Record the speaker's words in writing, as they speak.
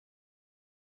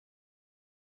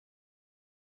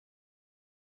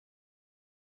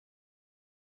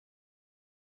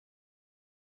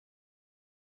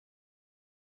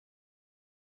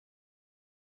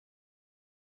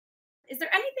is there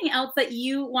anything else that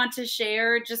you want to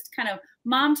share, just kind of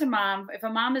mom to mom, if a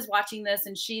mom is watching this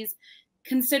and she's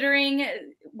considering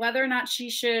whether or not she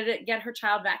should get her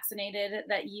child vaccinated,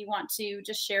 that you want to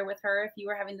just share with her if you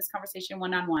were having this conversation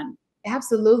one-on-one?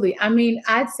 Absolutely. I mean,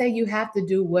 I'd say you have to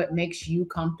do what makes you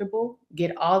comfortable.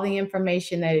 Get all the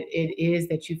information that it is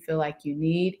that you feel like you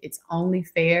need. It's only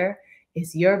fair.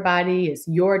 It's your body, it's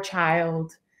your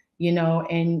child,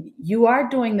 and you are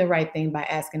doing the right thing by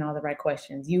asking all the right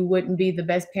questions. You wouldn't be the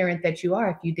best parent that you are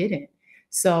if you didn't.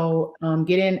 So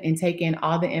get in and take in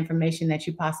all the information that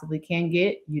you possibly can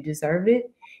get. You deserve it.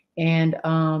 And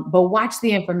but watch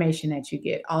the information that you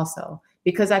get also,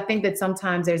 because I think that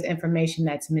sometimes there's information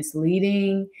that's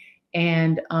misleading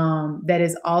and that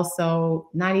is also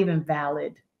not even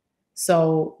valid.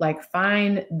 So like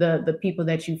find the people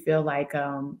that you feel like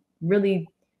really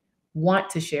want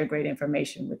to share great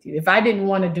information with you. If I didn't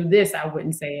want to do this, I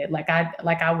wouldn't say it. Like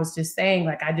I was just saying,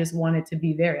 like I just wanted to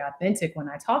be very authentic when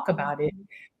I talk about it,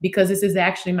 because this is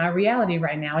actually my reality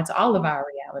right now. It's all of our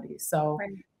realities. So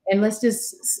Right. and let's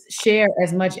just share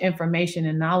as much information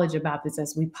and knowledge about this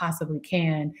as we possibly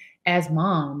can as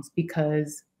moms,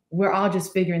 because we're all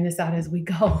just figuring this out as we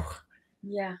go.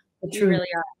 Yeah, The we truth. really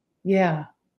are. Yeah.